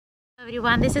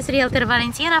Everyone, this is Realtor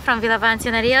Valentina from Villa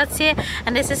Valentina Realty,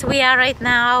 and we are right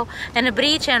now in a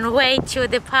bridge and way to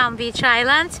the Palm Beach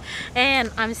Island,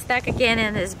 and I'm stuck again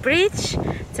in this bridge.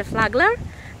 It's a Flagler,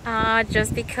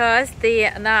 just because the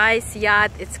nice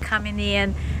yacht is coming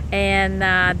in, and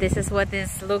this is what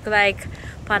this look like.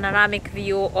 Panoramic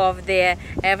view of the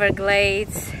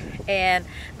Everglades and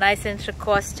nice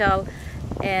intercoastal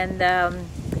and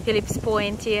Phillips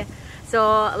Point here.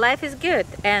 So life is good,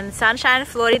 and Sunshine,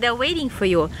 Florida waiting for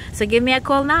you. So give me a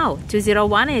call now,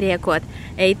 201 area code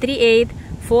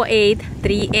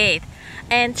 838-4838,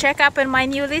 and check up on my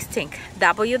new listing,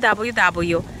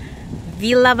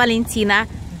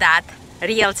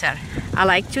 www.villavalentina.realtor. I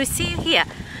like to see you here,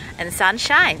 and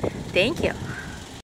Sunshine, thank you.